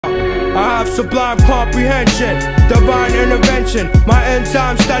sublime comprehension, divine intervention. My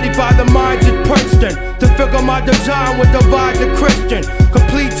enzyme studied by the minds at Princeton. To figure my design would divide the Christian.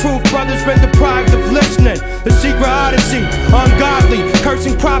 Complete truth, brothers been deprived of listening. The secret odyssey, ungodly,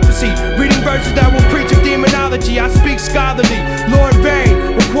 cursing prophecy. Reading verses that will preach a demonology. I speak scholarly, Lord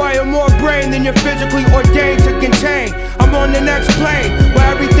vain. Require more brain than you're physically ordained to contain. I'm on the next plane, where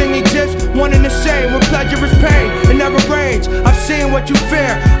everything exists, one and the same. Where pleasure is pain, it never rains. I've seen what you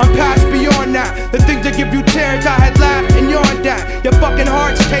fear,